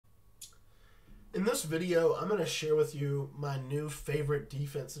In this video, I'm going to share with you my new favorite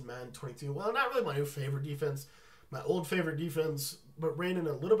defense in Madden 22. Well, not really my new favorite defense, my old favorite defense, but ran in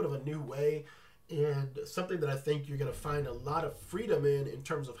a little bit of a new way and something that I think you're going to find a lot of freedom in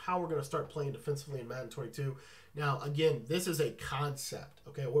terms of how we're going to start playing defensively in Madden 22. Now, again, this is a concept,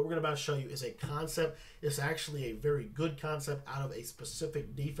 okay? What we're going to about to show you is a concept. It's actually a very good concept out of a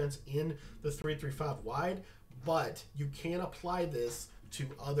specific defense in the 3-3-5 wide, but you can apply this to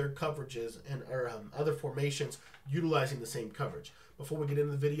other coverages and other formations utilizing the same coverage. Before we get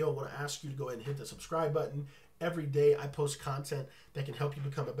into the video, I want to ask you to go ahead and hit the subscribe button. Every day I post content that can help you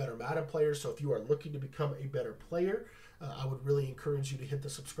become a better Madden player. So if you are looking to become a better player, I would really encourage you to hit the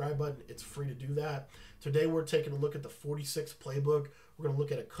subscribe button. It's free to do that. Today we're taking a look at the 46 playbook. We're going to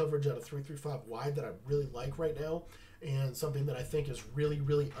look at a coverage out of 3-3-5 wide that I really like right now, and something that I think is really,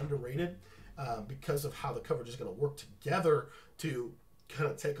 really underrated because of how the coverage is going to work together to kind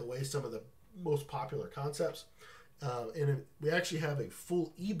of take away some of the most popular concepts. And we actually have a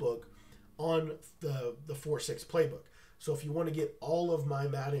full ebook on the 4-6 playbook. So if you want to get all of my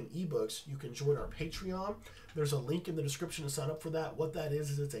Madden ebooks, you can join our Patreon. There's a link in the description to sign up for that. What that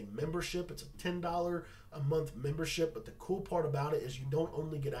is it's a membership. It's a $10 a month membership. But the cool part about it is you don't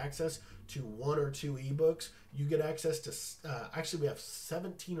only get access to 1 or 2 ebooks. You get access to, actually we have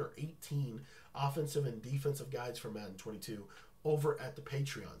 17 or 18 offensive and defensive guides for Madden 22 over at the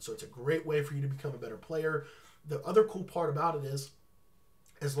Patreon. So it's a great way for you to become a better player. The other cool part about it is,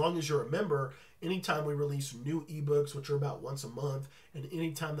 as long as you're a member, anytime we release new ebooks, which are about once a month, and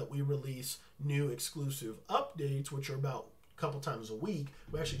anytime that we release new exclusive updates, which are about a couple times a week,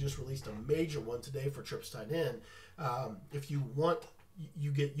 we actually just released a major one today for Trips Tight End. If you want,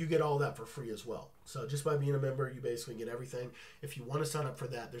 you get all that for free as well. So just by being a member, you basically get everything. If you want to sign up for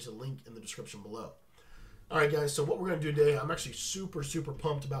that, there's a link in the description below. All right, guys, so what we're going to do today, I'm actually super, super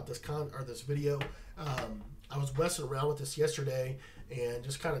pumped about this video. I was messing around with this yesterday and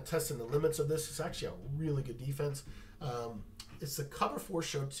just kind of testing the limits of this. It's actually a really good defense. It's the Cover 4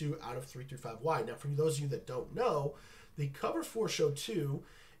 Show 2 out of 3-3-5 wide. Now, for those of you that don't know, the Cover 4 Show 2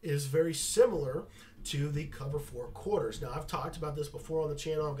 is very similar to the Cover 4 quarters. Now, I've talked about this before on the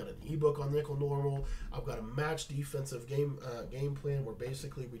channel. I've got an ebook on nickel normal. I've got a match defensive game plan where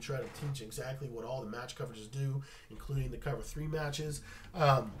basically we try to teach exactly what all the match coverages do, including the Cover 3 matches.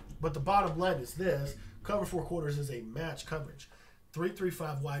 But the bottom line is this. Cover 4 quarters is a match coverage.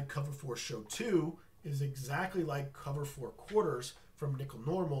 3-3-5 wide Cover 4 Show 2 is exactly like Cover 4 quarters from nickel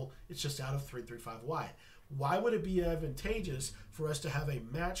normal. It's just out of 3-3-5 wide. Why would it be advantageous for us to have a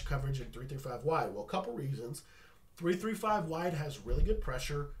match coverage in 3-3-5 wide? Well, a couple reasons. 3-3-5 wide has really good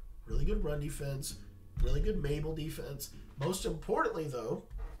pressure, really good run defense, really good Mabel defense. Most importantly, though,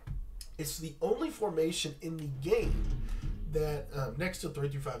 it's the only formation in the game that, next to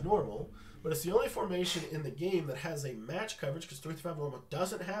 3-3-5 normal, but it's the only formation in the game that has a match coverage because 3-3-5 normal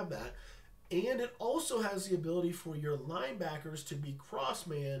doesn't have that. And it also has the ability for your linebackers to be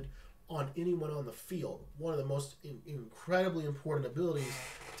cross-manned on anyone on the field. One of the most incredibly important abilities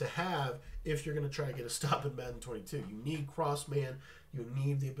to have if you're going to try to get a stop in Madden 22. You need cross-man. You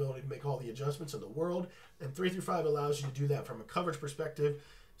need the ability to make all the adjustments in the world. And 3-3-5 allows you to do that from a coverage perspective.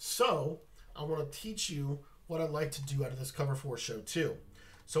 So I want to teach you what I'd like to do out of this Cover 4 Show 2.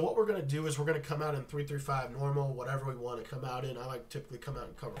 So what we're going to do is we're going to come out in 3-3-5 normal, whatever we want to come out in. I like to typically come out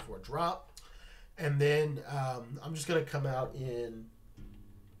in Cover 4 drop. And then I'm just going to come out in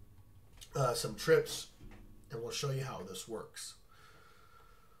some trips, and we'll show you how this works.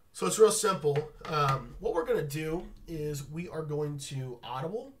 So it's real simple. What we're going to do is we are going to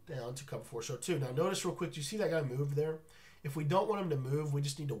audible down to Cover 4 Show 2. Now notice real quick, do you see that guy moved there? If we don't want him to move, we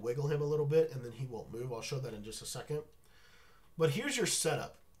just need to wiggle him a little bit, and then he won't move. I'll show that in just a second. But here's your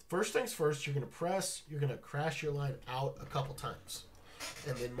setup. First things first, you're going to press, you're going to crash your line out a couple times.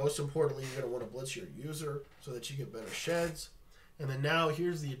 And then most importantly, you're going to want to blitz your user so that you get better sheds. And then now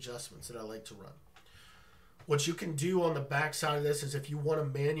here's the adjustments that I like to run. What you can do on the back side of this is if you want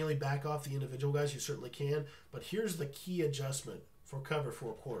to manually back off the individual guys, you certainly can. But here's the key adjustment for Cover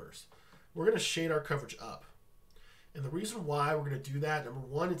 4 quarters. We're going to shade our coverage up. And the reason why we're going to do that, number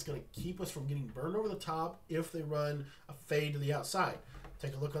one, it's going to keep us from getting burned over the top if they run a fade to the outside.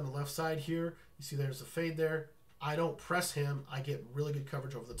 Take a look on the left side here. You see there's a fade there. I don't press him. I get really good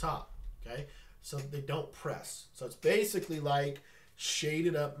coverage over the top. Okay, so they don't press. So it's basically like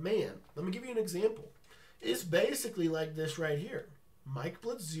shaded up man. Let me give you an example. It's basically like this right here. Mike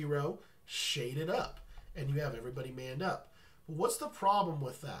Blitz 0, shaded up. And you have everybody manned up. But what's the problem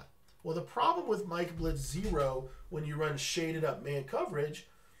with that? Well, the problem with Mike Blitz 0 when you run shaded up man coverage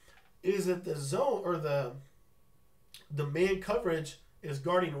is that the zone or the man coverage is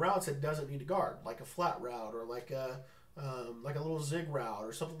guarding routes it doesn't need to guard, like a flat route or like a little zig route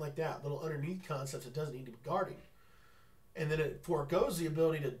or something like that. Little underneath concepts it doesn't need to be guarding. And then it foregoes the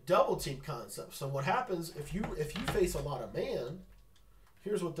ability to double team concepts. So what happens if you face a lot of man,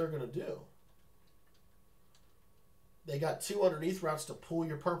 here's what they're going to do. They got 2 underneath routes to pull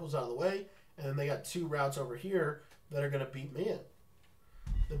your purples out of the way, and then they got 2 routes over here that are going to beat man.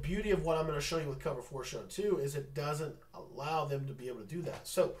 The beauty of what I'm going to show you with Cover 4 Show 2 is it doesn't allow them to be able to do that.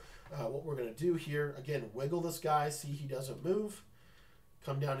 So what we're going to do here, again, wiggle this guy, see he doesn't move.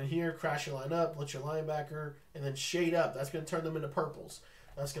 Come down in here, crash your line up, let your linebacker, and then shade up. That's going to turn them into purples.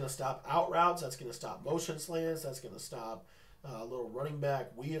 That's going to stop out routes. That's going to stop motion slants. That's going to stop little running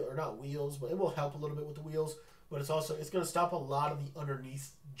back wheel, or not wheels, but it will help a little bit with the wheels. But it's going to stop a lot of the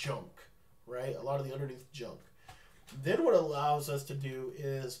underneath junk, right? A lot of the underneath junk. Then what it allows us to do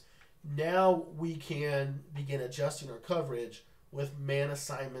is now we can begin adjusting our coverage with man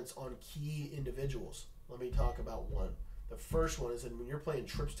assignments on key individuals. Let me talk about one. The first one is when you're playing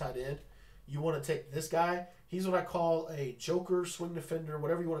trips tight end, you want to take this guy. He's what I call a joker, swing defender,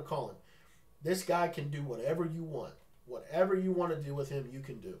 whatever you want to call him. This guy can do whatever you want. Whatever you want to do with him, you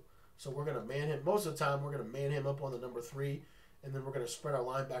can do. So we're going to man him. Most of the time, we're going to man him up on the number 3, and then we're going to spread our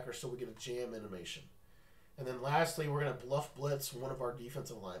linebacker so we get a jam animation. And then lastly, we're going to bluff blitz one of our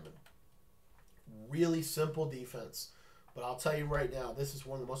defensive linemen. Really simple defense. But I'll tell you right now, this is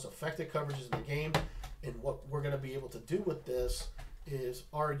one of the most effective coverages in the game. And what we're going to be able to do with this is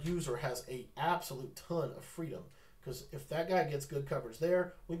our user has an absolute ton of freedom. Because if that guy gets good coverage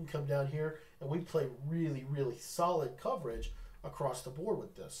there, we can come down here and we play really, really solid coverage across the board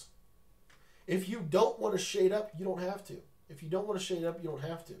with this. If you don't want to shade up, you don't have to. If you don't want to shade up, you don't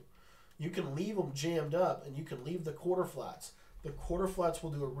have to. You can leave them jammed up and you can leave the quarter flats. The quarter flats will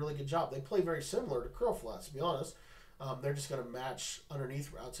do a really good job. They play very similar to curl flats, to be honest. They're just going to match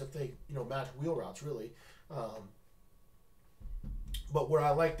underneath routes if they, match wheel routes, really. But where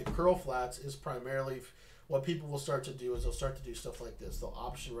I like the curl flats is primarily what people will start to do is they'll start to do stuff like this. They'll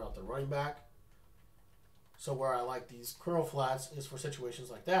option route the running back. So where I like these curl flats is for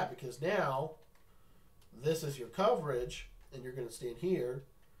situations like that, because now this is your coverage and you're going to stand here,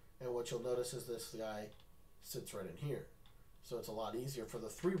 and what you'll notice is this guy sits right in here. So it's a lot easier for the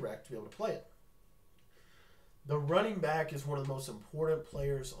 3-rec to be able to play it. The running back is one of the most important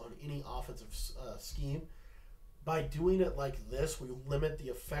players on any offensive scheme. By doing it like this, we limit the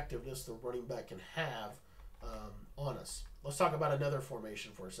effectiveness the running back can have on us. Let's talk about another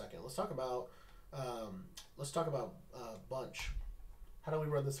formation for a second. Let's talk about bunch. How do we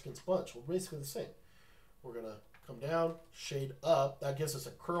run this against bunch? Well, basically the same. We're gonna come down, shade up. That gives us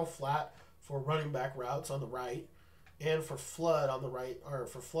a curl flat for running back routes on the right, and for flood on the right,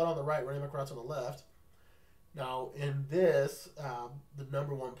 running back routes on the left. Now, in this, the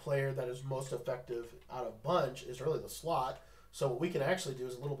number 1 player that is most effective out of bunch is really the slot. So what we can actually do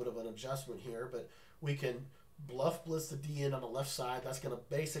is a little bit of an adjustment here, but we can bluff blitz the DN on the left side. That's going to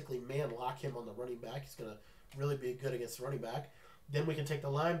basically man lock him on the running back. He's going to really be good against the running back. Then we can take the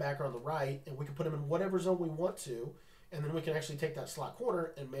linebacker on the right, and we can put him in whatever zone we want to, and then we can actually take that slot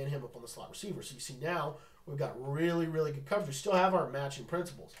corner and man him up on the slot receiver. So you see now we've got really, really good coverage. We still have our matching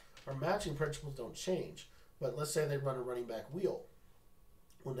principles. Our matching principles don't change. But let's say they run a running back wheel.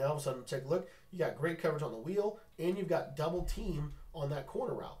 Well, now all of a sudden, take a look. You got great coverage on the wheel, and you've got double team on that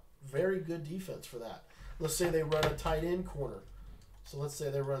corner route. Very good defense for that. Let's say they run a tight end corner. So let's say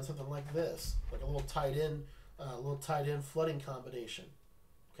they run something like this, like a little tight end flooding combination.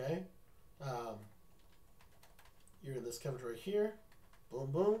 Okay, you're in this coverage right here. Boom,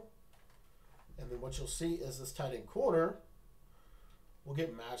 boom, and then what you'll see is this tight end corner will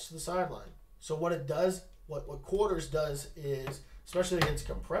get matched to the sideline. So what it does. What quarters does is, especially against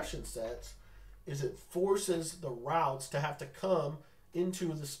compression sets, is it forces the routes to have to come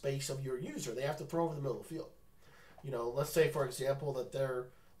into the space of your user. They have to throw over the middle of the field. Let's say, for example, that they're,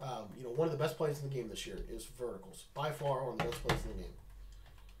 one of the best plays in the game this year is verticals. By far, one of the best plays in the game.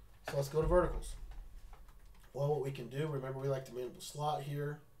 So let's go to verticals. Well, what we can do, remember we like to man the slot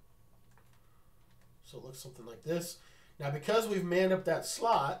here. So it looks something like this. Now, because we've manned up that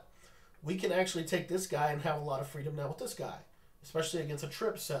slot, we can actually take this guy and have a lot of freedom now with this guy, especially against a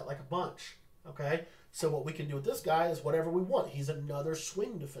trip set like a bunch, okay? So what we can do with this guy is whatever we want. He's another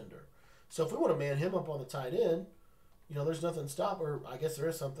swing defender. So if we want to man him up on the tight end, there's nothing to stop, or I guess there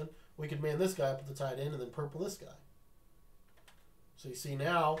is something. We could man this guy up at the tight end and then purple this guy. So you see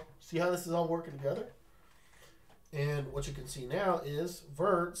now, see how this is all working together? And what you can see now is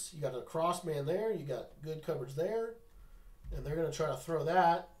verts, you got a cross man there, you got good coverage there, and they're going to try to throw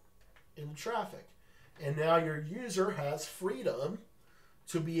that into traffic. And now your user has freedom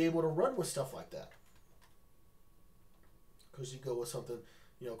to be able to run with stuff like that. Because you go with something,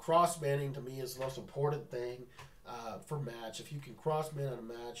 you know, cross-manning to me is the most important thing for match. If you can cross-man on a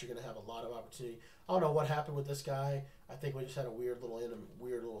match, you're going to have a lot of opportunity. I don't know what happened with this guy. I think we just had a weird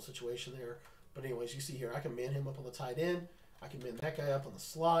little situation there. But anyways, you see here, I can man him up on the tight end. I can man that guy up on the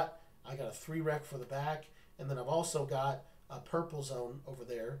slot. I got a 3-rec for the back. And then I've also got a purple zone over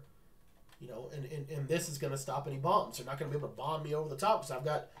there. You know, and this is going to stop any bombs. They're not going to be able to bomb me over the top because I've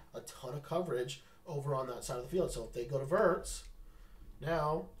got a ton of coverage over on that side of the field. So if they go to verts,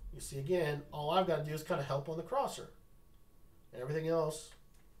 now you see again, all I've got to do is kind of help on the crosser. And everything else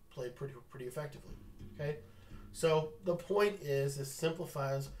played pretty effectively. Okay, so the point is, this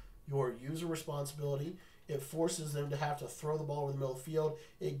simplifies your user responsibility. It forces them to have to throw the ball over the middle of the field.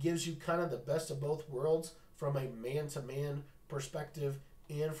 It gives you kind of the best of both worlds from a man-to-man perspective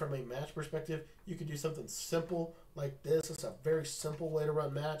and from a match perspective. You could do something simple like this. It's a very simple way to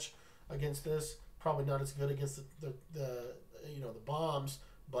run match against this. Probably not as good against the bombs,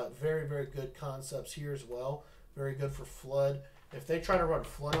 but very, very good concepts here as well. Very good for flood. If they try to run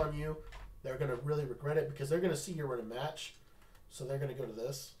flood on you, they're going to really regret it because they're going to see you're running match. So they're going to go to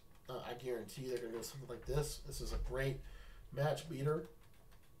this. I guarantee they're going to go something like this. This is a great match beater.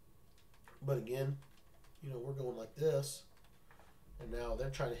 But again, you know, we're going like this. And now they're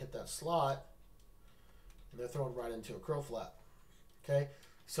trying to hit that slot. And they're throwing right into a curl flat. Okay?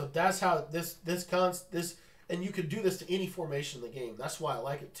 So that's how this, and you could do this to any formation in the game. That's why I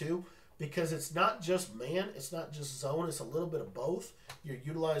like it too. Because it's not just man, it's not just zone, it's a little bit of both. You're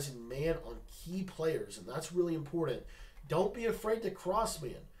utilizing man on key players, and that's really important. Don't be afraid to cross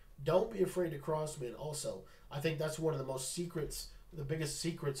man. Don't be afraid to cross man also. I think that's one of the most secrets, the biggest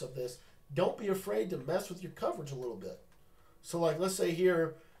secrets of this. Don't be afraid to mess with your coverage a little bit. So like, let's say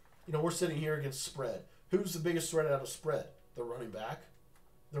here, you know, we're sitting here against spread. Who's the biggest threat out of spread? The running back.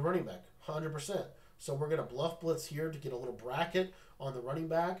 The running back, 100%. So we're going to bluff blitz here to get a little bracket on the running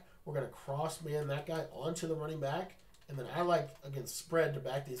back. We're going to cross-man that guy onto the running back. And then I like, against spread, to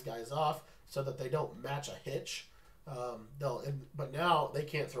back these guys off so that they don't match a hitch. But now they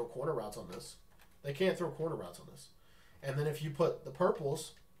can't throw corner routes on this. They can't throw corner routes on this. And then if you put the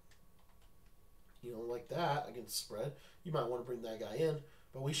purples, you know, like that against spread, you might want to bring that guy in.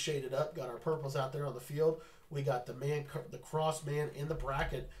 But we shaded up, got our purples out there on the field. We got the cross man in the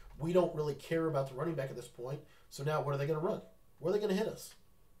bracket. We don't really care about the running back at this point. So now what are they going to run? Where are they going to hit us?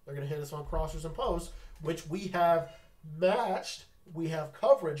 They're going to hit us on crossers and posts, which we have matched, we have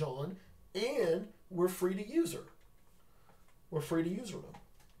coverage on, and we're free to use her. We're free to use her them.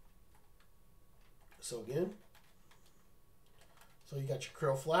 So again, so you got your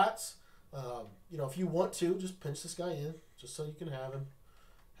curl flats. You know, if you want to, just pinch this guy in, just so you can have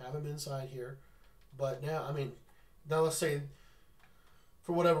him inside here. But now, I mean, now let's say,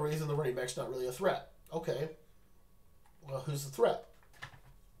 for whatever reason, the running back's not really a threat. Okay, well, who's the threat?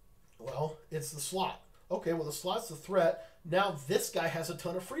 Well, it's the slot. Okay, well, the slot's the threat. Now this guy has a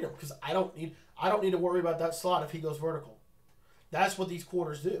ton of freedom because I don't need to worry about that slot if he goes vertical. That's what these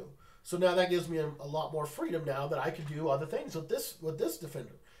quarters do. So now that gives me a lot more freedom now that I can do other things with this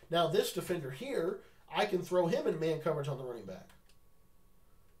defender. Now this defender here, I can throw him in man coverage on the running back.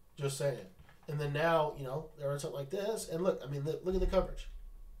 Just saying. And then now, you know, there's something like this. And look, I mean, look at the coverage.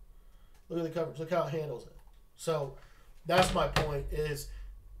 Look at the coverage. Look how it handles it. So that's my point, is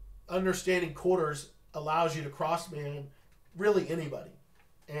understanding quarters allows you to cross man really anybody.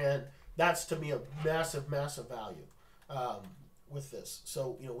 And that's, to me, a massive, massive value with this.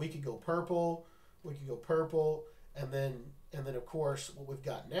 So, you know, we could go purple, and then of course what we've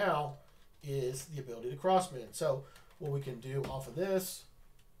got now is the ability to cross man. So what we can do off of this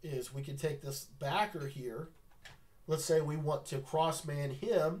is we can take this backer here. Let's say we want to cross man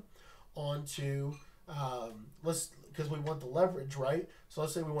him onto because we want the leverage, right? So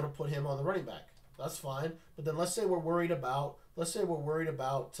let's say we want to put him on the running back. That's fine. But then let's say we're worried about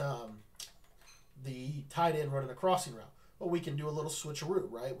the tight end running a crossing route. Well, we can do a little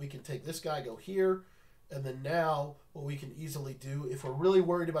switcheroo, right? We can take this guy, go here, and then now what we can easily do, if we're really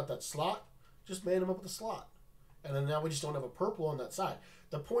worried about that slot, just man him up with the slot. And then now we just don't have a purple on that side.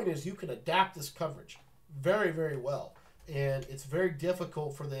 The point is, you can adapt this coverage very, very well. And it's very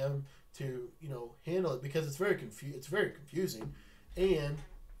difficult for them to, you know, handle it because it's very confusing. And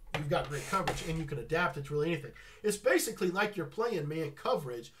you've got great coverage, and you can adapt it to really anything. It's basically like you're playing man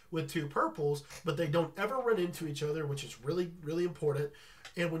coverage with two purples, but they don't ever run into each other, which is really, really important.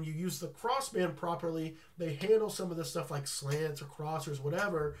 And when you use the cross man properly, they handle some of this stuff like slants or crossers,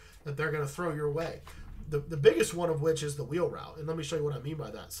 whatever, that they're going to throw your way. The biggest one of which is the wheel route. And let me show you what I mean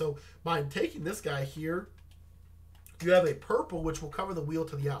by that. So by taking this guy here You have a purple, which will cover the wheel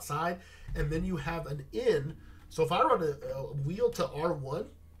to the outside, and then you have an in. So if I run a wheel to R1,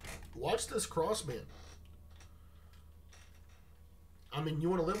 watch this cross, man. I mean, you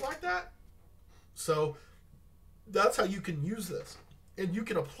want to live like that? So that's how you can use this. And you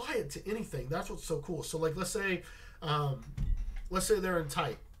can apply it to anything. That's what's so cool. So like, let's say they're in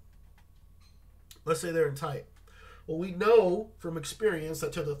tight. Well, we know from experience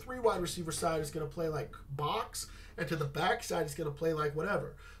that to the 3 wide receiver side is going to play like box, and to the back side is going to play like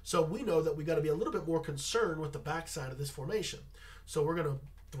whatever. So we know that we got to be a little bit more concerned with the back side of this formation. So we're going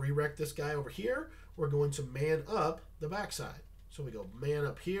to 3-rec this guy over here. We're going to man up the back side. So we go man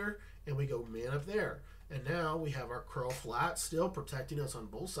up here, and we go man up there. And now we have our curl flat still protecting us on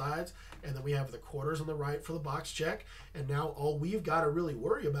both sides. And then we have the quarters on the right for the box check. And now all we've got to really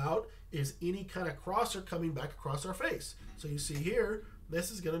worry about is any kind of crosser coming back across our face. So you see here,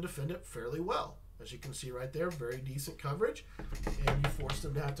 this is going to defend it fairly well. As you can see right there, very decent coverage. And you force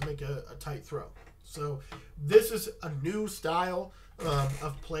them to have to make a tight throw. So this is a new style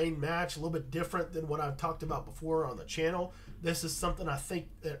of playing match, a little bit different than what I've talked about before on the channel. This is something I think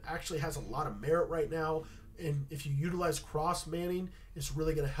that actually has a lot of merit right now. And if you utilize cross manning, it's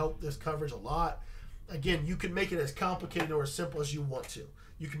really going to help this coverage a lot. Again, you can make it as complicated or as simple as you want to.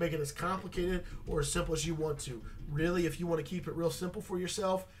 You can make it as complicated or as simple as you want to. Really, if you want to keep it real simple for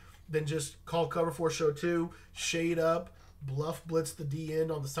yourself, then just call cover 4, show 2, shade up, bluff blitz the D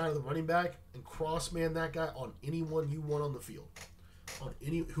end on the side of the running back, and cross man that guy on anyone you want on the field. On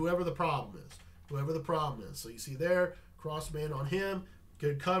whoever the problem is. So you see there, cross man on him,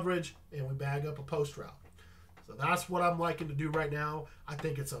 good coverage, and we bag up a post route. So that's what I'm liking to do right now. I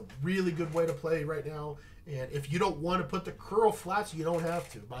think it's a really good way to play right now. And if you don't want to put the curl flats, you don't have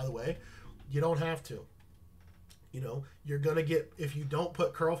to, by the way. You don't have to. You know, you're going to get, if you don't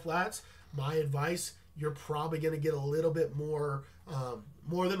put curl flats, my advice, you're probably going to get a little bit more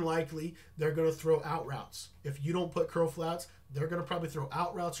than likely, they're going to throw out routes. If you don't put curl flats, they're going to probably throw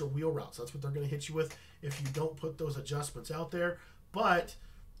out routes or wheel routes. That's what they're going to hit you with if you don't put those adjustments out there. But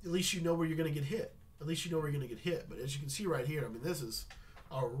at least you know where you're going to get hit. But as you can see right here, I mean, this is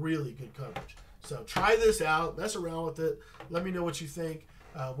a really good coverage. So try this out. Mess around with it. Let me know what you think.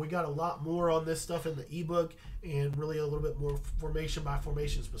 We got a lot more on this stuff in the ebook, and really a little bit more formation by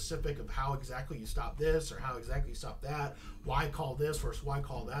formation specific of how exactly you stop this or how exactly you stop that, why call this versus why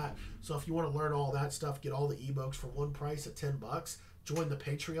call that. So if you want to learn all that stuff, get all the ebooks for one price at $10. Join the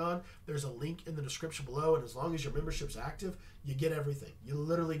Patreon. There's a link in the description below, and as long as your membership's active, you get everything. You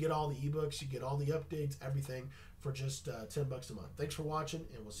literally get all the ebooks, you get all the updates, everything for just $10 a month. Thanks for watching,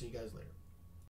 and we'll see you guys later.